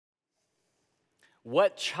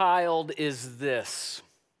What child is this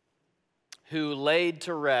who laid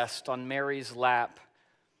to rest on Mary's lap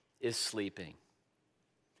is sleeping?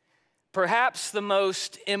 Perhaps the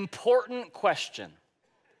most important question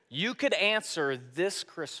you could answer this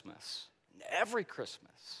Christmas, every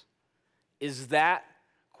Christmas, is that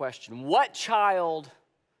question. What child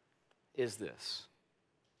is this?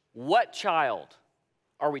 What child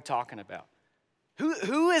are we talking about?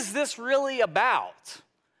 Who is this really about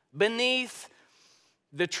beneath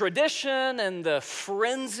the tradition and the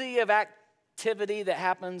frenzy of activity that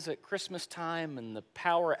happens at Christmas time and the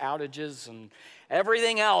power outages and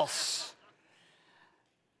everything else?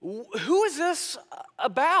 Who is this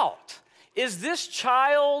about? Is this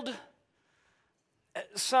child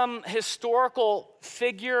some historical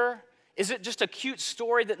figure? Is it just a cute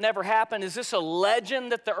story that never happened? Is this a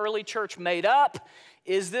legend that the early church made up?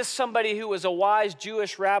 Is this somebody who was a wise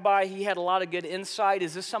Jewish rabbi? He had a lot of good insight.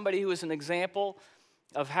 Is this somebody who is an example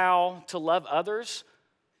of how to love others?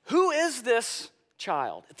 Who is this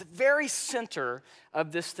child at the very center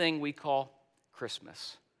of this thing we call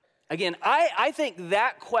Christmas? Again, I think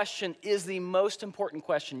that question is the most important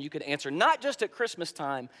question you could answer, not just at Christmas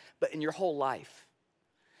time, but in your whole life.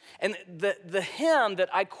 And the hymn that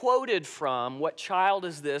I quoted from, What Child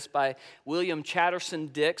Is This, by William Chatterton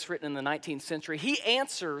Dix, written in the 19th century, he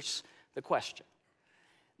answers the question.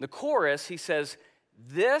 In the chorus, he says,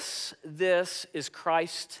 This is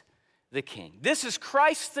Christ the King. This is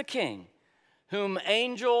Christ the King, whom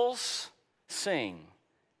angels sing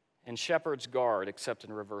and shepherds guard, except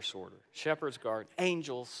in reverse order. Shepherds guard,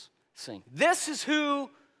 angels sing. This is who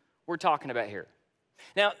we're talking about here.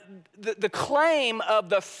 Now, the claim of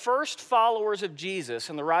the first followers of Jesus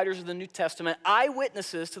and the writers of the New Testament,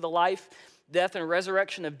 eyewitnesses to the life, death, and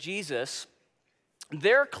resurrection of Jesus,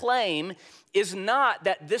 their claim is not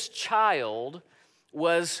that this child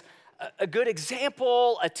was a good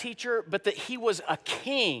example, a teacher, but that he was a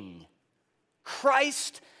king.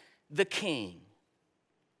 Christ the King.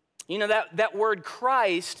 You know, that word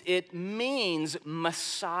Christ, it means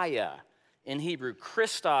Messiah in Hebrew.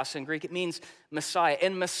 Christos in Greek, it means Messiah.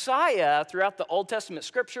 And Messiah, throughout the Old Testament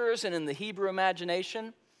scriptures and in the Hebrew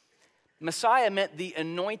imagination, Messiah meant the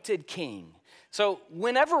anointed king. So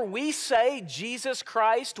whenever we say Jesus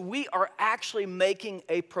Christ, we are actually making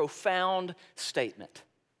a profound statement.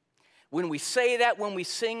 When we say that, when we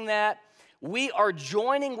sing that, we are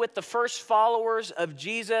joining with the first followers of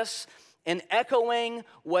Jesus and echoing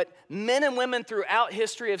what men and women throughout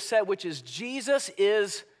history have said, which is Jesus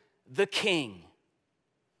is the King.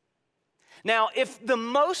 Now, if the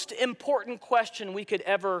most important question we could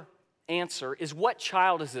ever answer is what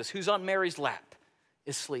child is this who's on Mary's lap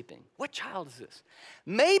is sleeping? What child is this?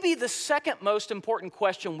 Maybe the second most important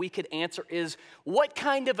question we could answer is what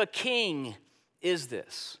kind of a king is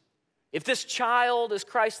this? If this child is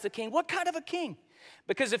Christ the King, what kind of a king?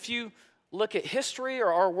 Because if you look at history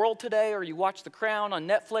or our world today, or you watch The Crown on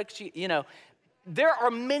Netflix, you know, there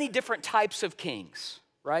are many different types of kings,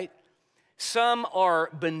 right? Some are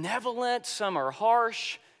benevolent, some are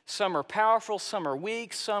harsh, some are powerful, some are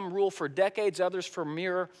weak, some rule for decades, others for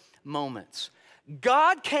mere moments.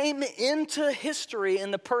 God came into history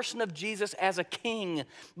in the person of Jesus as a king,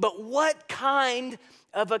 but what kind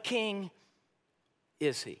of a king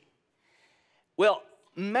is he? Well,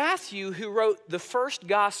 Matthew, who wrote the first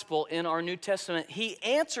gospel in our New Testament, he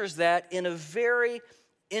answers that in a very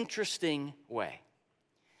interesting way.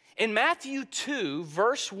 In Matthew 2,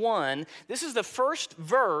 verse 1, this is the first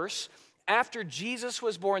verse after Jesus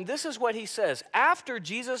was born. This is what he says. After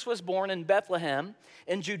Jesus was born in Bethlehem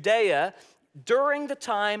in Judea during the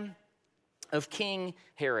time of King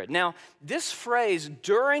Herod. Now, this phrase,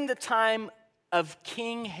 during the time of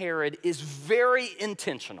King Herod, is very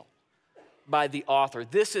intentional by the author.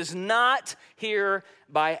 This is not here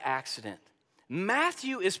by accident.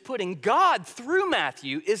 Matthew is putting, God through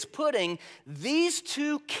Matthew is putting these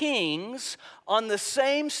two kings on the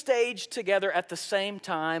same stage together at the same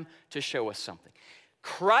time to show us something.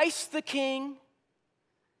 Christ the King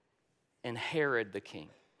and Herod the King.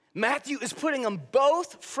 Matthew is putting them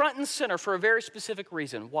both front and center for a very specific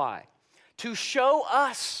reason. Why? To show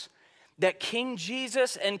us that King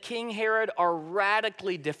Jesus and King Herod are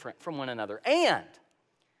radically different from one another, and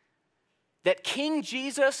that King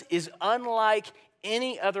Jesus is unlike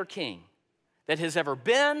any other king that has ever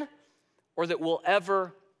been or that will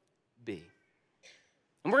ever be.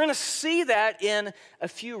 And we're going to see that in a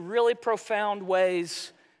few really profound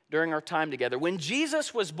ways during our time together. When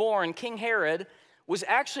Jesus was born, King Herod was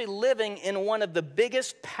actually living in one of the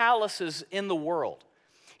biggest palaces in the world.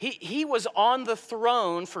 He was on the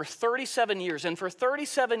throne for 37 years, and for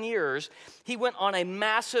 37 years, he went on a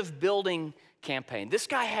massive building campaign. This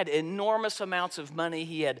guy had enormous amounts of money.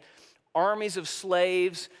 He had armies of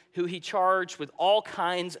slaves who he charged with all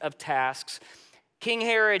kinds of tasks. King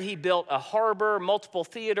Herod, he built a harbor, multiple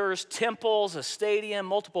theaters, temples, a stadium,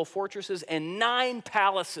 multiple fortresses, and 9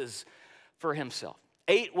 palaces for himself.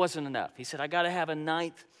 8 wasn't enough. He said, I got to have a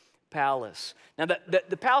 9th palace. Now,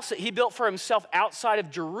 the palace that he built for himself outside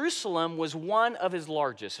of Jerusalem was one of his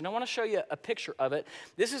largest. And I want to show you a picture of it.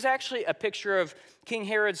 This is actually a picture of King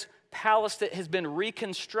Herod's palace that has been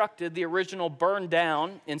reconstructed. The original burned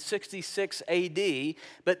down in 66 AD.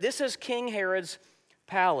 But this is King Herod's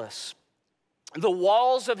palace. The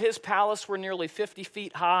walls of his palace were nearly 50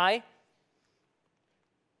 feet high.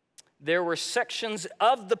 There were sections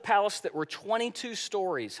of the palace that were 22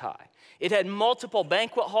 stories high. It had multiple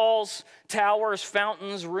banquet halls, towers,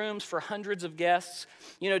 fountains, rooms for hundreds of guests.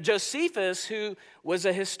 You know, Josephus, who was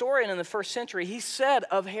a historian in the first century, he said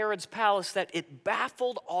of Herod's palace that it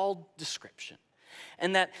baffled all description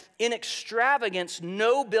and that in extravagance,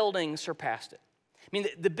 no building surpassed it. I mean,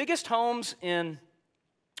 the biggest homes in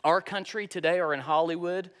our country today are in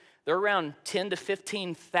Hollywood. They're around 10 to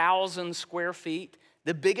 15,000 square feet.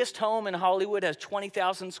 The biggest home in Hollywood has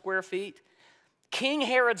 20,000 square feet. King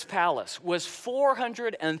Herod's palace was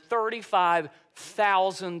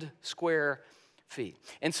 435,000 square feet.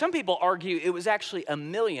 And some people argue it was actually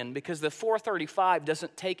 1,000,000 because the 435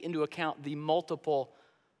 doesn't take into account the multiple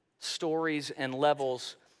stories and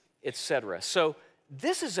levels, etc. So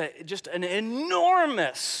this is just an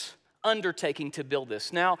enormous undertaking to build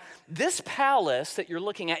this. Now, this palace that you're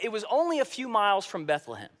looking at, it was only a few miles from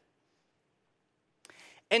Bethlehem.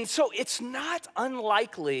 And so it's not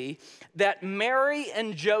unlikely that Mary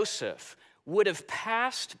and Joseph would have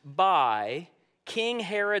passed by King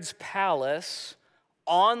Herod's palace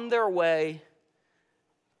on their way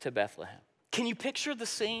to Bethlehem. Can you picture the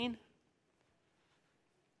scene?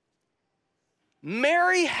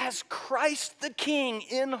 Mary has Christ the King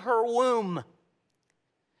in her womb.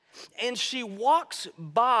 And she walks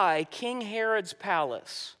by King Herod's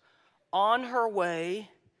palace on her way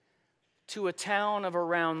to a town of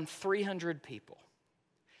around 300 people.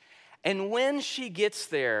 And when she gets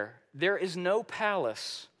there, there is no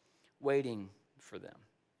palace waiting for them.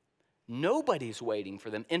 Nobody's waiting for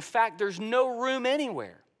them. In fact, there's no room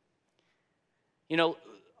anywhere. You know,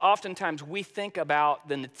 oftentimes we think about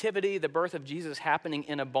the nativity, the birth of Jesus happening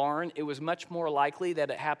in a barn. It was much more likely that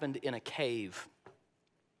it happened in a cave.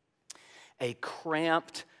 A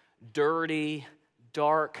cramped, dirty,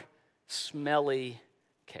 dark, smelly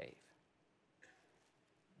cave.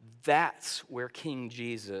 That's where King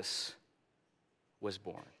Jesus was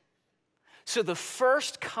born. So the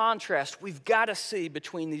first contrast we've got to see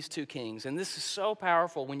between these two kings, and this is so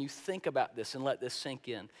powerful when you think about this and let this sink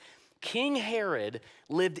in. King Herod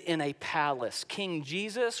lived in a palace. King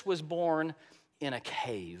Jesus was born in a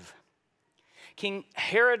cave. King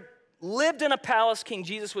Herod lived in a palace. King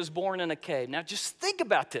Jesus was born in a cave. Now just think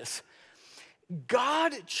about this.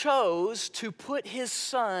 God chose to put his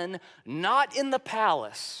son not in the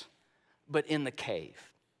palace, but in the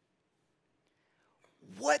cave.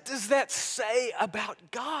 What does that say about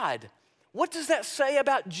God? What does that say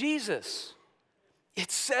about Jesus? It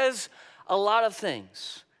says a lot of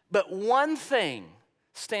things, but one thing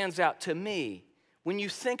stands out to me when you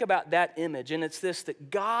think about that image, and it's this, that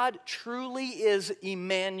God truly is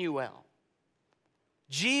Emmanuel.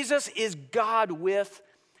 Jesus is God with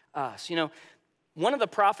us. You know, one of the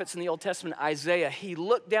prophets in the Old Testament, Isaiah, he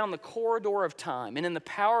looked down the corridor of time, and in the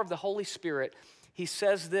power of the Holy Spirit, he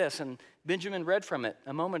says this, and Benjamin read from it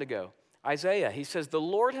a moment ago. Isaiah, he says, "The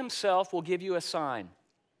Lord himself will give you a sign.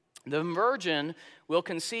 The virgin will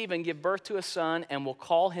conceive and give birth to a son and will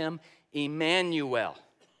call him Emmanuel,"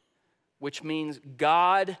 which means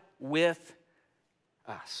God with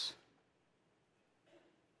us.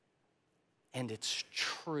 And it's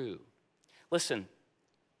true. Listen,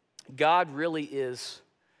 God really is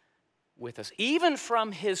with us. Even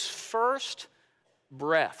from his first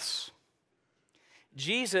breaths,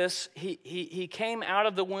 Jesus, he came out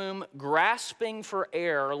of the womb grasping for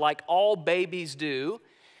air like all babies do,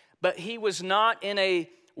 but he was not in a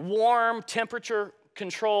warm,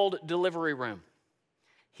 temperature-controlled delivery room.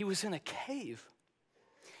 He was in a cave.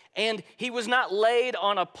 And he was not laid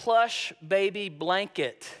on a plush baby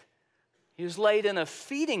blanket. He was laid in a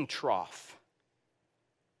feeding trough.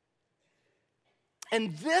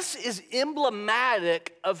 And this is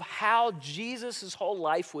emblematic of how Jesus' whole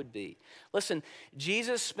life would be. Listen,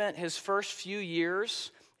 Jesus spent his first few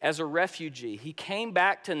years as a refugee. He came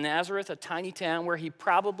back to Nazareth, a tiny town where he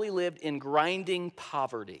probably lived in grinding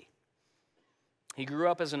poverty. He grew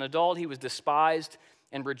up as an adult. He was despised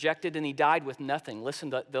and rejected, and he died with nothing. Listen,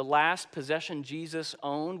 the last possession Jesus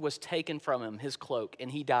owned was taken from him, his cloak,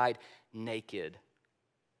 and he died naked.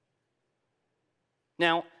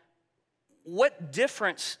 Now, what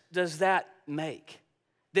difference does that make?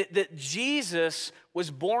 That Jesus was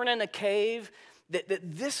born in a cave, that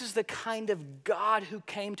this is the kind of God who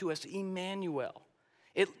came to us, Emmanuel.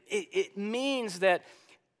 It means that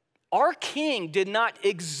our King did not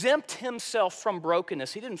exempt himself from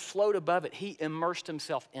brokenness. He didn't float above it. He immersed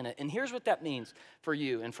himself in it. And here's what that means for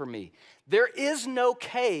you and for me. There is no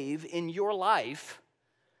cave in your life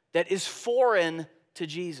that is foreign to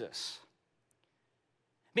Jesus.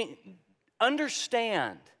 I mean,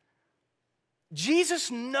 understand, Jesus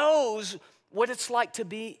knows what it's like to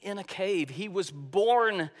be in a cave. He was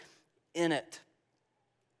born in it.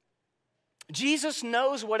 Jesus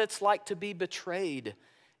knows what it's like to be betrayed.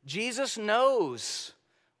 Jesus knows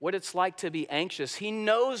what it's like to be anxious. He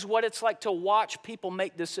knows what it's like to watch people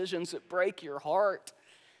make decisions that break your heart.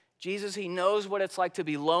 Jesus, he knows what it's like to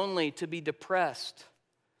be lonely, to be depressed.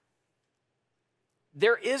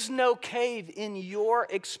 There is no cave in your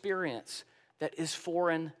experience that is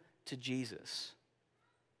foreign to Jesus.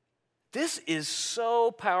 This is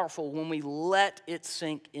so powerful when we let it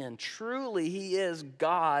sink in. Truly, he is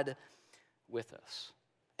God with us.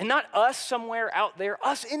 And not us somewhere out there,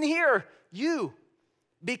 us in here, you.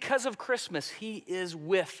 Because of Christmas, he is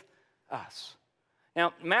with us.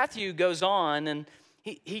 Now, Matthew goes on and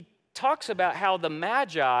he talks about how the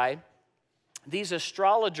Magi, these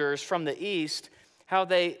astrologers from the east, how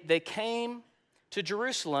they came to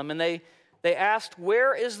Jerusalem and they asked,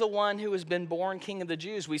 "Where is the one who has been born King of the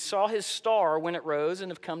Jews? We saw his star when it rose and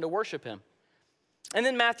have come to worship him." And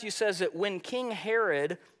then Matthew says that when King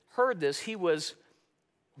Herod heard this, he was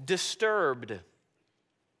disturbed,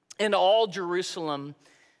 and all Jerusalem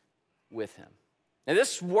with him. Now,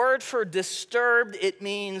 this word for disturbed, it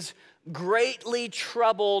means greatly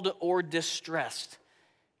troubled or distressed.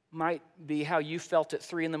 Might be how you felt at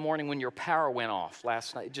 3 a.m. when your power went off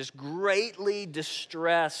last night, just greatly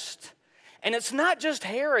distressed. And it's not just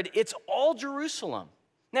Herod, it's all Jerusalem.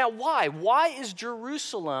 Now, why? Why is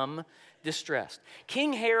Jerusalem distressed?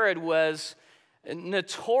 King Herod was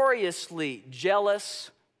notoriously jealous,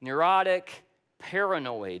 neurotic,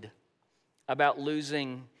 paranoid about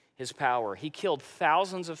losing his power. He killed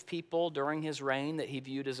thousands of people during his reign that he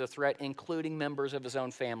viewed as a threat, including members of his own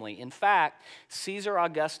family. In fact, Caesar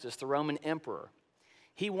Augustus, the Roman emperor,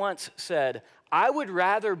 he once said, "I would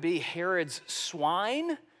rather be Herod's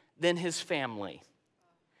swine than his family,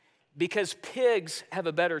 because pigs have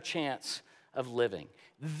a better chance of living."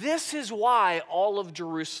 This is why all of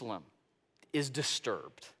Jerusalem is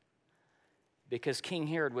disturbed, because King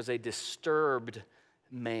Herod was a disturbed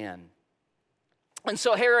man. And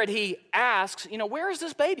so Herod, he asks, where is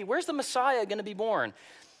this baby? Where's the Messiah going to be born?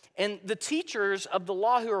 And the teachers of the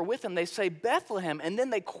law who are with him, they say Bethlehem, and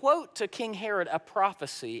then they quote to King Herod a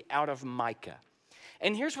prophecy out of Micah.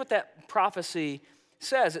 And here's what that prophecy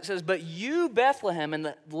says. It says, "But you, Bethlehem, in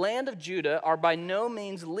the land of Judah, are by no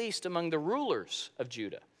means least among the rulers of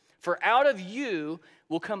Judah. For out of you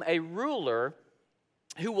will come a ruler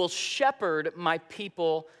who will shepherd my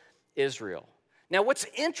people Israel." Now, what's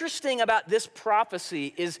interesting about this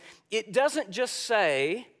prophecy is it doesn't just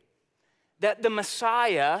say that the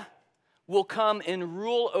Messiah will come and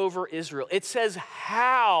rule over Israel. It says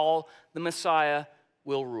how the Messiah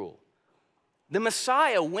will rule. The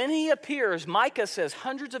Messiah, when he appears, Micah says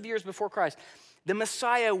hundreds of years before Christ, the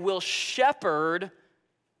Messiah will shepherd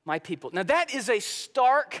my people. Now, that is a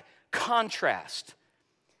stark contrast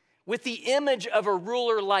with the image of a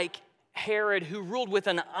ruler like Herod who ruled with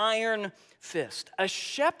an iron fist. A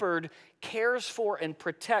shepherd cares for and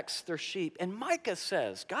protects their sheep. And Micah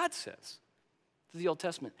says, God says, to the Old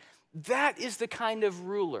Testament, that is the kind of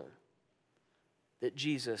ruler that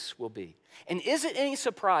Jesus will be. And is it any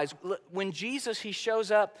surprise, when Jesus, he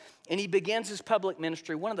shows up and he begins his public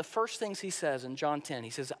ministry, one of the first things he says in John 10, he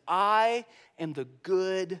says, "I am the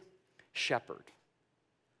good shepherd."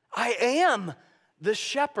 I am the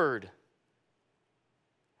shepherd.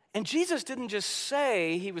 And Jesus didn't just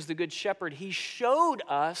say he was the good shepherd, he showed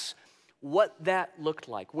us what that looked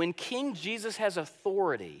like. When King Jesus has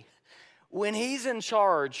authority, when he's in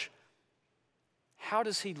charge, how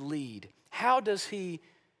does he lead? How does he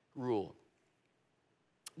rule?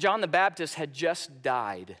 John the Baptist had just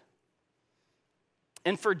died.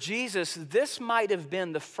 And for Jesus, this might have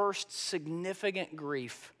been the first significant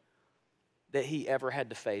grief that he ever had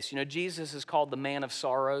to face. You know, Jesus is called the man of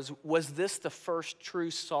sorrows. Was this the first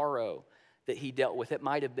true sorrow that he dealt with? It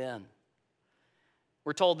might have been.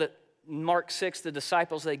 We're told that in Mark 6, the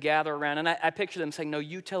disciples, they gather around, and I picture them saying, no,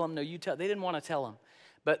 you tell him, no, you tell him. They didn't want to tell him.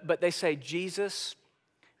 But they say, Jesus,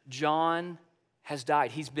 John has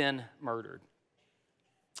died. He's been murdered.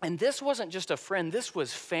 And this wasn't just a friend, this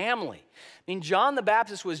was family. I mean, John the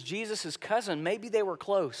Baptist was Jesus' cousin. Maybe they were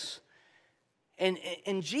close. And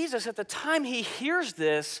Jesus, at the time he hears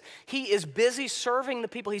this, he is busy serving the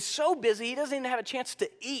people. He's so busy, he doesn't even have a chance to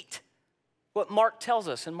eat, what Mark tells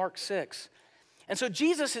us in Mark 6. And so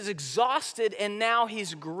Jesus is exhausted, and now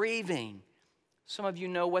he's grieving. Some of you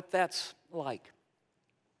know what that's like.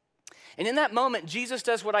 And in that moment, Jesus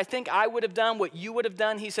does what I think I would have done, what you would have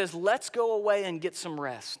done. He says, let's go away and get some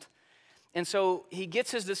rest. And so he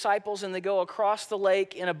gets his disciples, and they go across the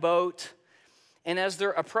lake in a boat. And as they're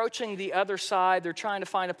approaching the other side, they're trying to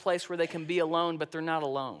find a place where they can be alone, but they're not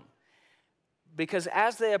alone. Because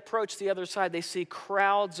as they approach the other side, they see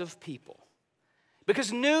crowds of people.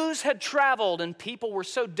 Because news had traveled and people were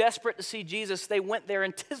so desperate to see Jesus, they went there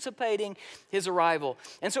anticipating his arrival.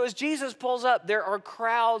 And so as Jesus pulls up, there are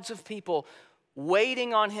crowds of people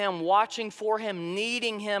waiting on him, watching for him,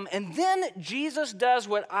 needing him. And then Jesus does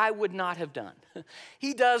what I would not have done.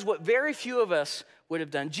 He does what very few of us would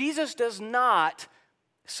have done. Jesus does not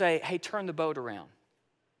say, hey, turn the boat around.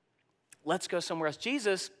 Let's go somewhere else.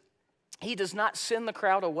 Jesus, he does not send the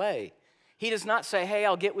crowd away. He does not say, hey,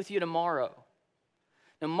 I'll get with you tomorrow.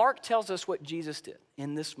 Now, Mark tells us what Jesus did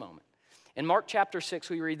in this moment. In Mark chapter 6,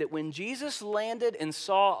 we read that when Jesus landed and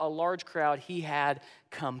saw a large crowd, he had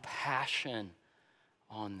compassion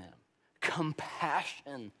on them.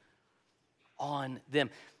 Compassion on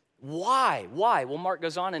them. Why? Why? Well, Mark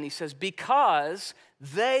goes on and he says, because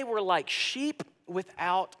they were like sheep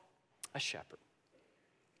without a shepherd.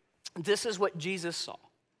 This is what Jesus saw.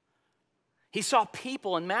 He saw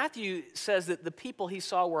people, and Matthew says that the people he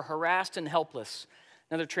saw were harassed and helpless.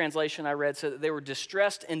 Another translation I read said that they were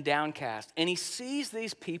distressed and downcast. And he sees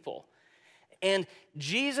these people. And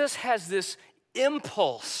Jesus has this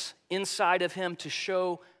impulse inside of him to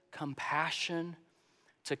show compassion,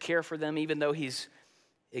 to care for them, even though he's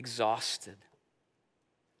exhausted.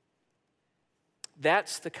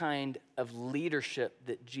 That's the kind of leadership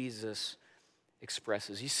that Jesus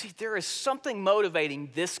expresses. You see, there is something motivating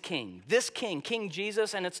this king, King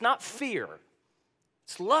Jesus, and it's not fear,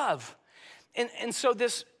 it's love. And so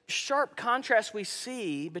this sharp contrast we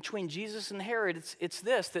see between Jesus and Herod, it's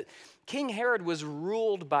this, that King Herod was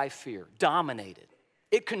ruled by fear, dominated.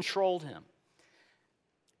 It controlled him.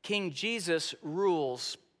 King Jesus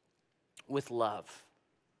rules with love.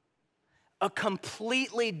 A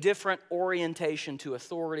completely different orientation to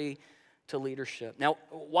authority, to leadership. Now,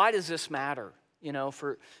 why does this matter,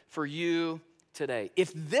 for you today?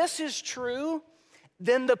 If this is true,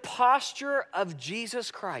 then the posture of Jesus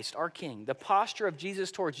Christ, our King, the posture of Jesus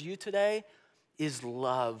towards you today is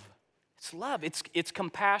love. It's love. It's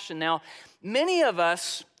compassion. Now, many of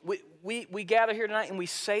us, we gather here tonight and we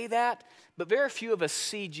say that, but very few of us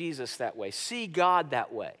see Jesus that way, see God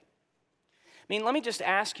that way. I mean, let me just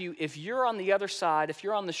ask you, if you're on the other side, if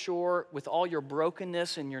you're on the shore with all your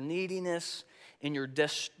brokenness and your neediness and your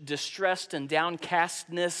distressed and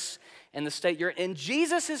downcastness and the state you're in, and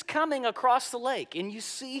Jesus is coming across the lake, and you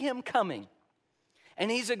see him coming, and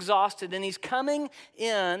he's exhausted, and he's coming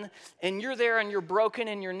in, and you're there, and you're broken,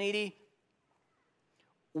 and you're needy,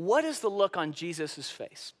 what is the look on Jesus'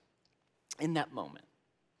 face in that moment?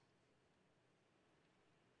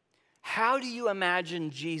 How do you imagine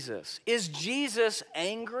Jesus? Is Jesus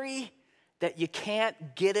angry that you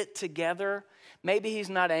can't get it together? Maybe he's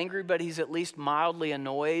not angry, but he's at least mildly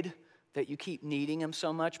annoyed that you keep needing him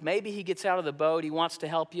so much. Maybe he gets out of the boat, he wants to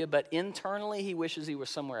help you, but internally he wishes he was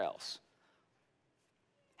somewhere else.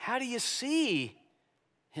 How do you see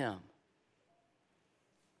him?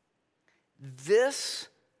 This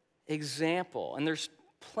example, and there's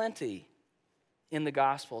plenty in the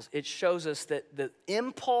Gospels, it shows us that the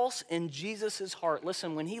impulse in Jesus' heart,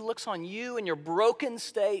 listen, when he looks on you in your broken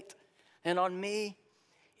state and on me,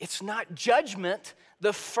 it's not judgment.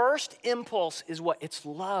 The first impulse is what? It's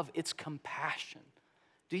love, it's compassion.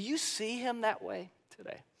 Do you see him that way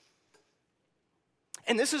today?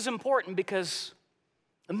 And this is important because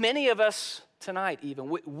many of us tonight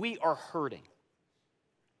even, we are hurting.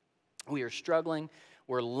 We are struggling,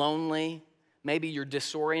 we're lonely. Maybe you're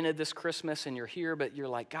disoriented this Christmas and you're here, but you're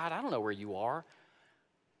like, God, I don't know where you are.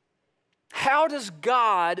 How does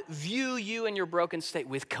God view you in your broken state?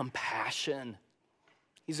 With compassion.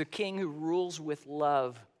 He's a king who rules with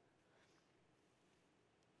love.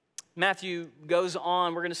 Matthew goes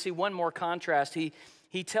on. We're going to see one more contrast.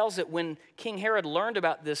 He tells that when King Herod learned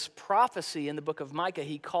about this prophecy in the book of Micah,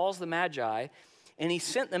 he calls the Magi and he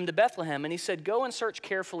sent them to Bethlehem. And he said, go and search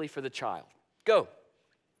carefully for the child. Go.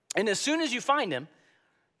 And as soon as you find him,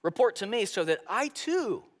 Report to me so that I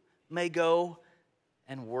too may go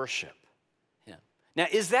and worship him. Now,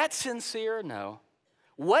 is that sincere? No.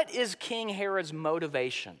 What is King Herod's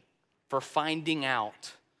motivation for finding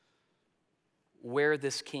out where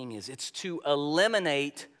this king is? It's to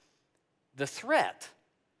eliminate the threat.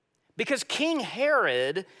 Because King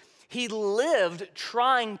Herod, he lived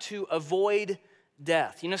trying to avoid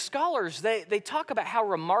death. You know, scholars, they talk about how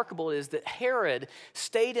remarkable it is that Herod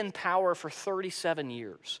stayed in power for 37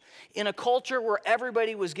 years. In a culture where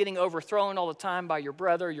everybody was getting overthrown all the time by your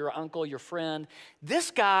brother, your uncle, your friend,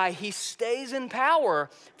 this guy, he stays in power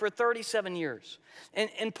for 37 years.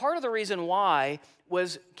 And part of the reason why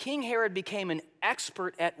was King Herod became an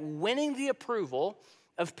expert at winning the approval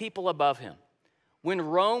of people above him. When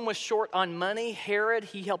Rome was short on money, Herod,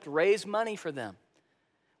 he helped raise money for them.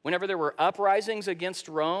 Whenever there were uprisings against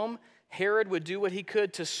Rome, Herod would do what he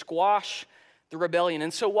could to squash the rebellion.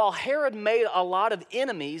 And so while Herod made a lot of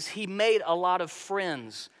enemies, he made a lot of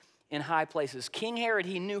friends in high places. King Herod,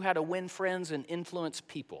 he knew how to win friends and influence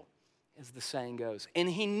people, as the saying goes. And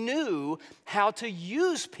he knew how to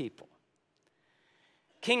use people.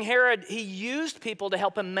 King Herod, he used people to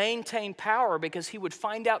help him maintain power because he would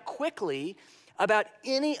find out quickly about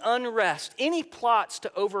any unrest, any plots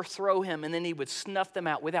to overthrow him, and then he would snuff them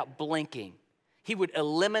out without blinking. He would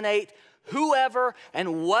eliminate whoever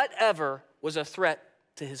and whatever was a threat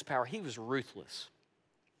to his power. He was ruthless.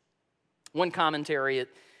 One commentary, it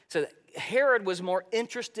said Herod was more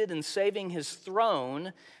interested in saving his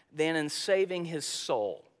throne than in saving his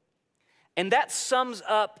soul. And that sums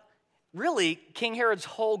up really King Herod's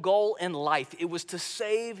whole goal in life. It was to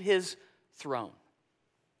save his throne.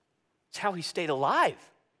 It's how he stayed alive.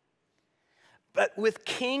 But with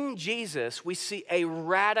King Jesus, we see a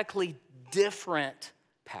radically different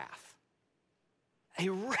path. A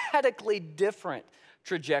radically different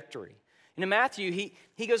trajectory. In Matthew,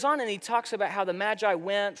 he goes on and he talks about how the Magi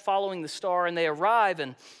went following the star, and they arrive.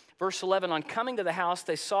 And verse 11, on coming to the house,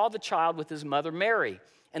 they saw the child with his mother Mary,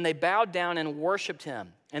 and they bowed down and worshiped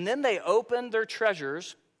him. And then they opened their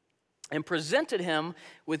treasures and presented him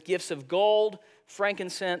with gifts of gold,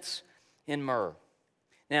 frankincense, and myrrh.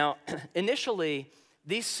 Now, initially,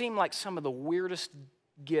 these seem like some of the weirdest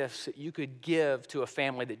gifts that you could give to a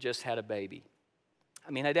family that just had a baby.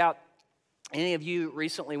 I mean, I doubt any of you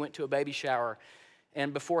recently went to a baby shower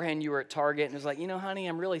and beforehand you were at Target and it was like, you know, honey,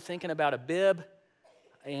 I'm really thinking about a bib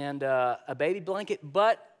and a baby blanket,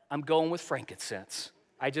 but I'm going with frankincense.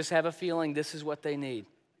 I just have a feeling this is what they need.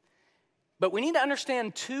 But we need to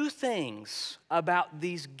understand two things about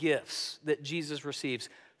these gifts that Jesus receives.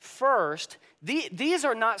 First, these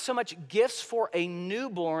are not so much gifts for a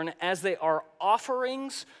newborn as they are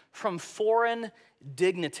offerings from foreign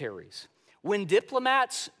dignitaries. When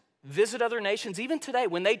diplomats visit other nations, even today,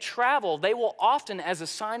 when they travel, they will often, as a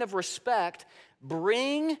sign of respect,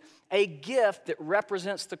 bring a gift that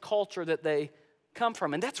represents the culture that they come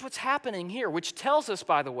from. And that's what's happening here, which tells us,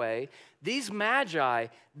 by the way, these magi,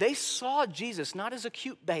 they saw Jesus not as a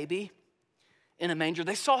cute baby in a manger.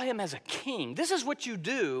 They saw him as a king. This is what you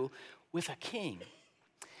do with a king.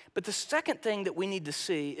 But the second thing that we need to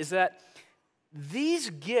see is that these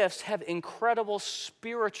gifts have incredible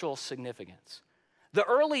spiritual significance. The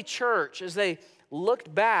early church, as they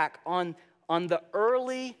looked back on the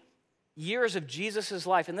early years of Jesus'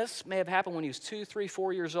 life, and this may have happened when he was 2, 3,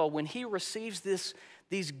 4 years old, when he receives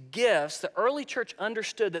these gifts, the early church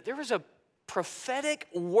understood that there was a prophetic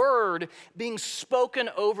word being spoken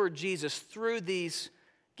over Jesus through these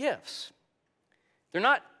gifts. They're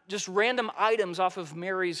not just random items off of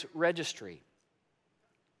Mary's registry.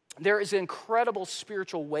 There is incredible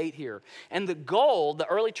spiritual weight here. And the gold, the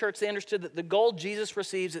early church, they understood that the gold Jesus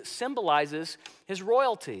receives, it symbolizes his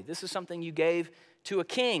royalty. This is something you gave to a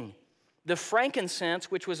king. The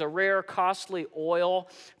frankincense, which was a rare, costly oil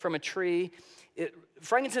from a tree,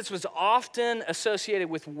 frankincense was often associated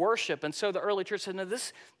with worship, and so the early church said, no,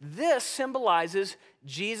 this symbolizes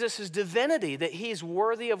Jesus' divinity, that he's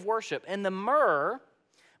worthy of worship. And the myrrh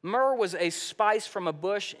was a spice from a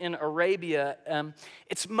bush in Arabia.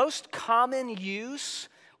 Its most common use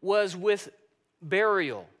was with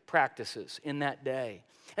burial practices in that day.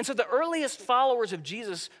 And so the earliest followers of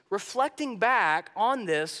Jesus, reflecting back on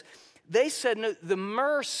this, they said, no, the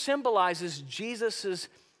myrrh symbolizes Jesus'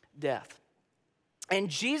 death. And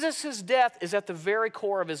Jesus' death is at the very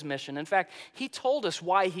core of his mission. In fact, he told us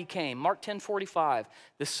why he came. Mark 10:45,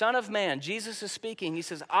 the Son of Man, Jesus is speaking. He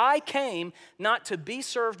says, I came not to be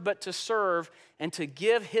served, but to serve and to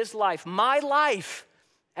give his life, my life,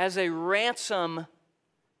 as a ransom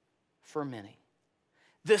for many.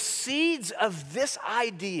 The seeds of this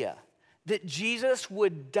idea that Jesus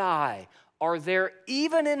would die are there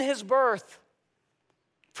even in his birth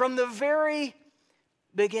from the very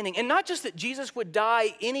beginning. And not just that Jesus would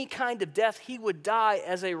die any kind of death, he would die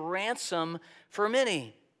as a ransom for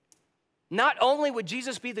many. Not only would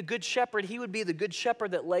Jesus be the good shepherd, he would be the good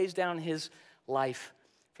shepherd that lays down his life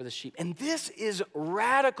for the sheep. And this is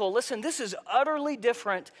radical. Listen, this is utterly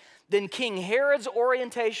different than King Herod's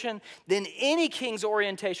orientation, than any king's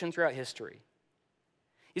orientation throughout history.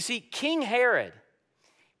 You see, King Herod,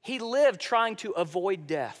 he lived trying to avoid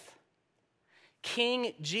death.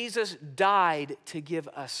 King Jesus died to give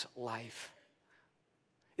us life.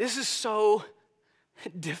 This is so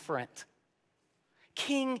different.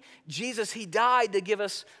 King Jesus, he died to give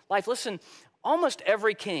us life. Listen, almost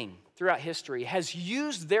every king throughout history has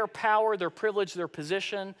used their power, their privilege, their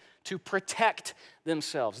position to protect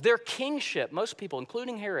themselves. Their kingship, most people,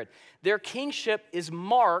 including Herod, their kingship is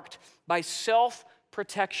marked by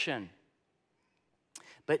self-protection.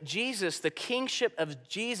 But Jesus, the kingship of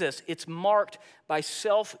Jesus, it's marked by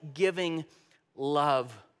self-giving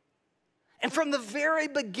love. And from the very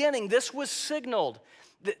beginning, this was signaled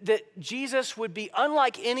that Jesus would be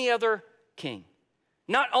unlike any other king.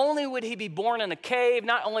 Not only would he be born in a cave,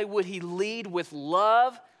 not only would he lead with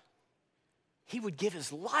love, he would give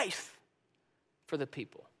his life for the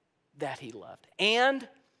people that he loved. And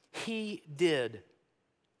he did.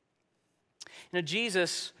 You know,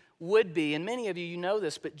 Jesus would be, and many of you know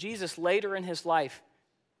this, but Jesus later in his life,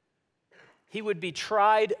 he would be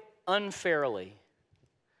tried unfairly,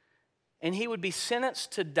 and he would be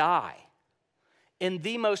sentenced to die in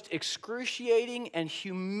the most excruciating and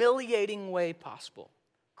humiliating way possible.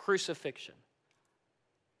 Crucifixion.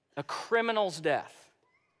 A criminal's death.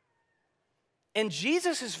 And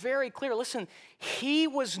Jesus is very clear. Listen, he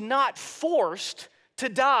was not forced to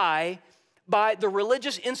die by the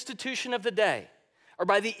religious institution of the day or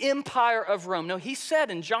by the empire of Rome. No, he said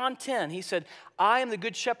in John 10, he said, I am the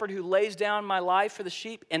good shepherd who lays down my life for the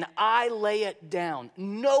sheep, and I lay it down.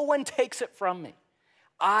 No one takes it from me.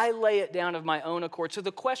 I lay it down of my own accord. So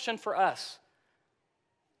the question for us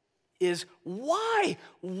is why?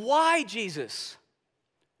 Why, Jesus?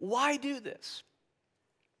 Why do this?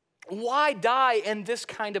 Why die in this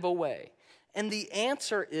kind of a way? And the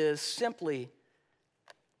answer is simply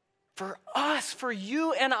for us, for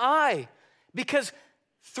you and I, because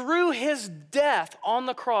through his death on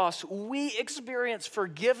the cross, we experience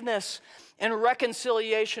forgiveness and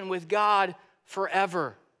reconciliation with God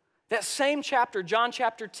forever. That same chapter, John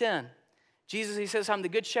chapter 10, Jesus, he says, I'm the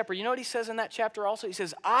good shepherd. You know what he says in that chapter also? He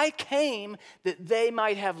says, I came that they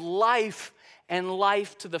might have life and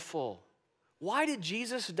life to the full. Why did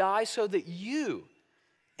Jesus die? So that you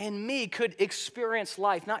and me could experience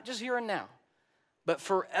life, not just here and now, but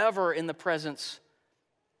forever in the presence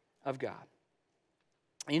of God.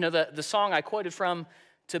 You know, the song I quoted from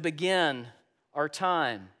to begin our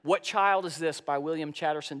time, What Child Is This by William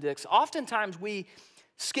Chatterton Dix. Oftentimes we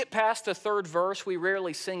skip past the third verse, we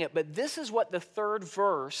rarely sing it, but this is what the third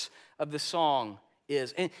verse of the song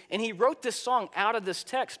is. And he wrote this song out of this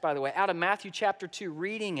text, by the way, out of Matthew chapter 2,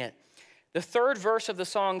 reading it. The third verse of the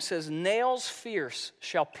song says, nails fierce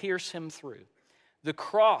shall pierce him through. The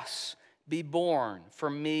cross be borne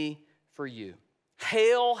for me, for you.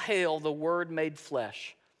 Hail, hail, the Word made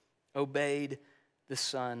flesh, obeyed the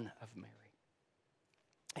Son of Mary.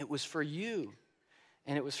 It was for you,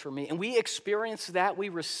 and it was for me. And we experience that, we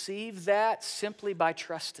receive that simply by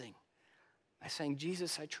trusting. By saying,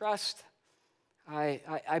 Jesus, I trust,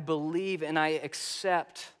 I believe, and I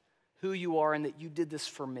accept who you are and that you did this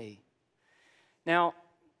for me. Now,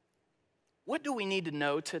 what do we need to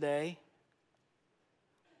know today?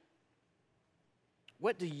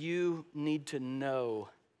 What do you need to know,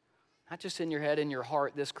 not just in your head, in your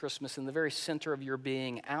heart this Christmas, in the very center of your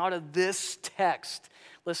being, out of this text?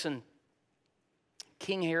 Listen,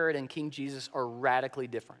 King Herod and King Jesus are radically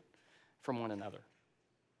different from one another.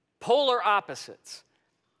 Polar opposites.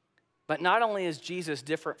 But not only is Jesus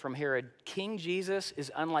different from Herod, King Jesus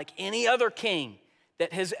is unlike any other king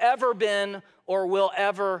that has ever been or will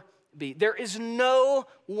ever be. There is no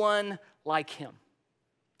one like him,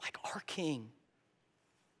 like our King,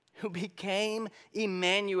 who became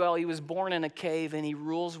Emmanuel. He was born in a cave and he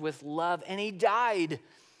rules with love and he died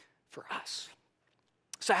for us.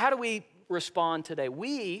 So how do we respond today?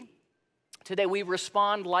 Today we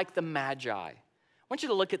respond like the Magi. I want you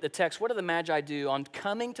to look at the text. What do the Magi do? On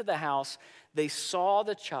coming to the house, they saw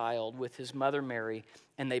the child with his mother Mary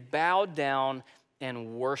and they bowed down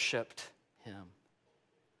and worshiped him.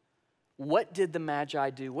 What did the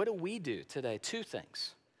Magi do? What do we do today? Two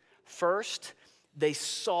things. First, they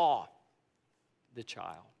saw the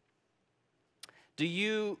child. Do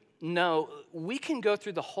you know we can go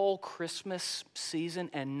through the whole Christmas season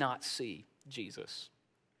and not see Jesus.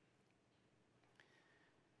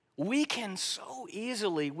 We can so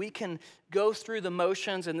easily, we can go through the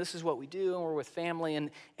motions, and this is what we do, and we're with family,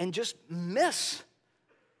 and just miss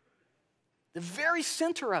the very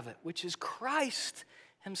center of it, which is Christ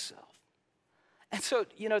himself. And so,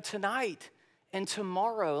 tonight and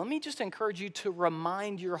tomorrow, let me just encourage you to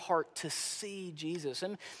remind your heart to see Jesus.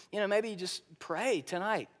 And, maybe you just pray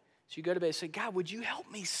tonight. So you go to bed and say, God, would you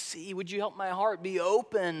help me see? Would you help my heart be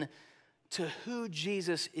open to who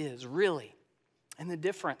Jesus is, really? And the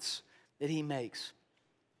difference that he makes.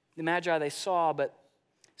 The Magi, they saw, but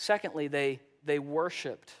secondly, they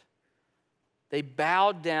worshiped. They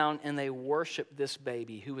bowed down and they worshiped this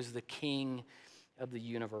baby who was the king of the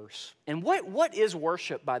universe. And what is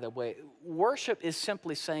worship, by the way? Worship is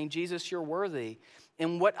simply saying, Jesus, you're worthy,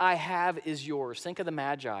 and what I have is yours. Think of the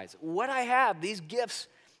Magi. What I have, these gifts,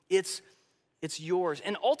 it's yours.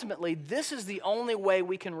 And ultimately, this is the only way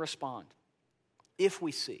we can respond, if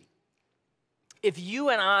we see. If you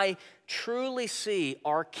and I truly see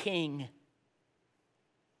our King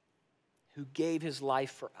who gave his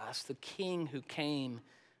life for us, the King who came,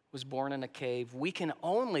 was born in a cave,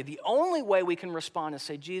 the only way we can respond is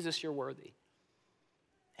say, Jesus, you're worthy.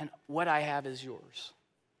 And what I have is yours.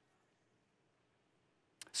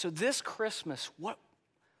 So this Christmas, what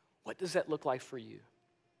does that look like for you?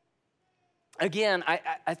 Again,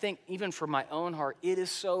 I think even for my own heart, it is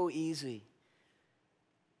so easy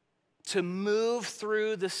to move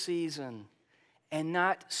through the season and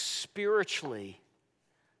not spiritually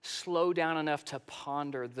slow down enough to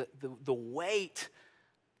ponder the weight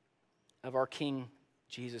of our King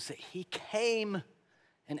Jesus, that he came,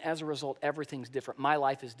 and as a result, everything's different. My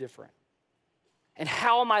life is different. And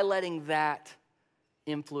how am I letting that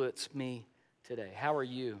influence me today? How are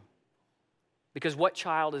you? Because what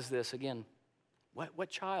child is this? Again, what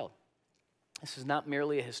child? This is not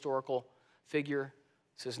merely a historical figure.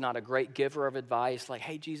 This is not a great giver of advice like,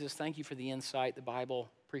 hey, Jesus, thank you for the insight, the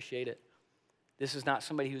Bible, appreciate it. This is not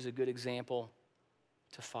somebody who's a good example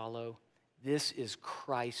to follow. This is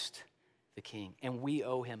Christ the King, and we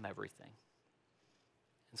owe him everything.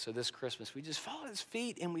 And so this Christmas, we just fall at his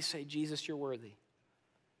feet and we say, Jesus, you're worthy.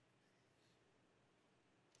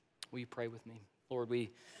 Will you pray with me? Lord,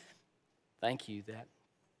 we thank you that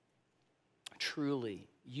truly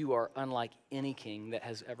you are unlike any king that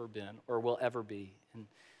has ever been or will ever be. And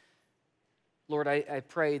Lord, I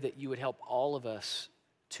pray that you would help all of us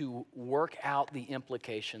to work out the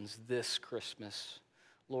implications this Christmas.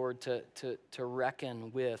 Lord, to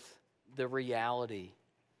reckon with the reality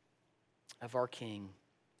of our King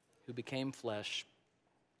who became flesh,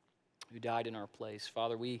 who died in our place.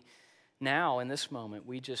 Father, we now in this moment,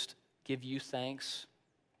 we just give you thanks.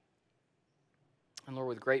 And Lord,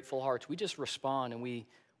 with grateful hearts, we just respond and we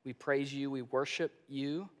praise you, we worship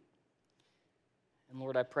you. And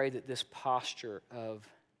Lord, I pray that this posture of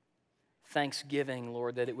thanksgiving,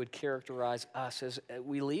 Lord, that it would characterize us as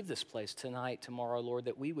we leave this place tonight, tomorrow, Lord,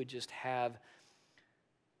 that we would just have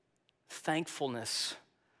thankfulness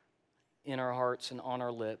in our hearts and on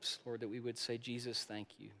our lips, Lord, that we would say, Jesus, thank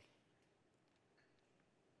you.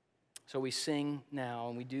 So we sing now,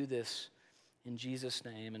 and we do this in Jesus'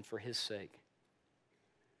 name and for his sake.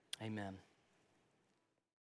 Amen.